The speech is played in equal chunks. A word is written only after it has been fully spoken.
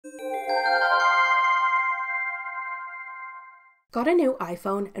Got a new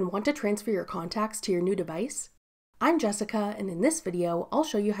iPhone and want to transfer your contacts to your new device? I'm Jessica, and in this video, I'll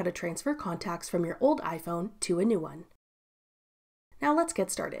show you how to transfer contacts from your old iPhone to a new one. Now let's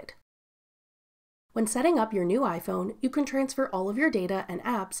get started. When setting up your new iPhone, you can transfer all of your data and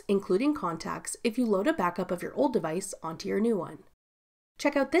apps, including contacts, if you load a backup of your old device onto your new one.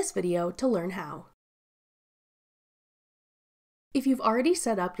 Check out this video to learn how. If you've already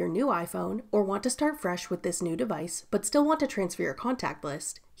set up your new iPhone or want to start fresh with this new device but still want to transfer your contact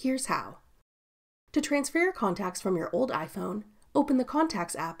list, here's how. To transfer your contacts from your old iPhone, open the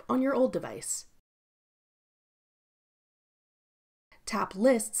Contacts app on your old device. Tap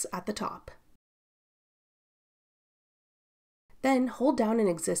Lists at the top. Then hold down an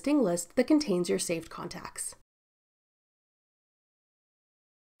existing list that contains your saved contacts.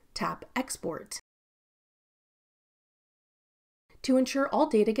 Tap Export. To ensure all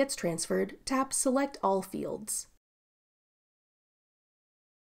data gets transferred, tap Select All fields.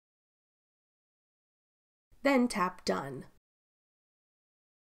 Then tap Done.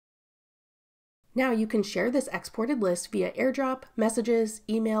 Now you can share this exported list via AirDrop, messages,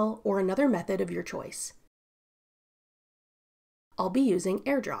 email, or another method of your choice. I'll be using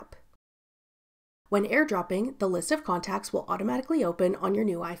AirDrop. When airdropping, the list of contacts will automatically open on your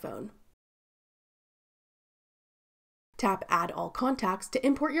new iPhone. Tap Add All Contacts to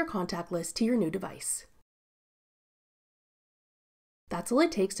import your contact list to your new device. That's all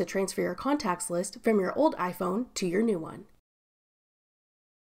it takes to transfer your contacts list from your old iPhone to your new one.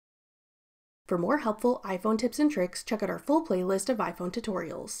 For more helpful iPhone tips and tricks, check out our full playlist of iPhone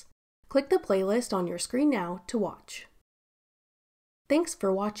tutorials. Click the playlist on your screen now to watch. Thanks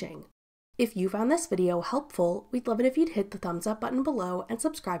for watching. If you found this video helpful, we'd love it if you'd hit the thumbs up button below and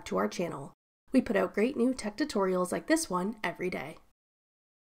subscribe to our channel. We put out great new tech tutorials like this one every day.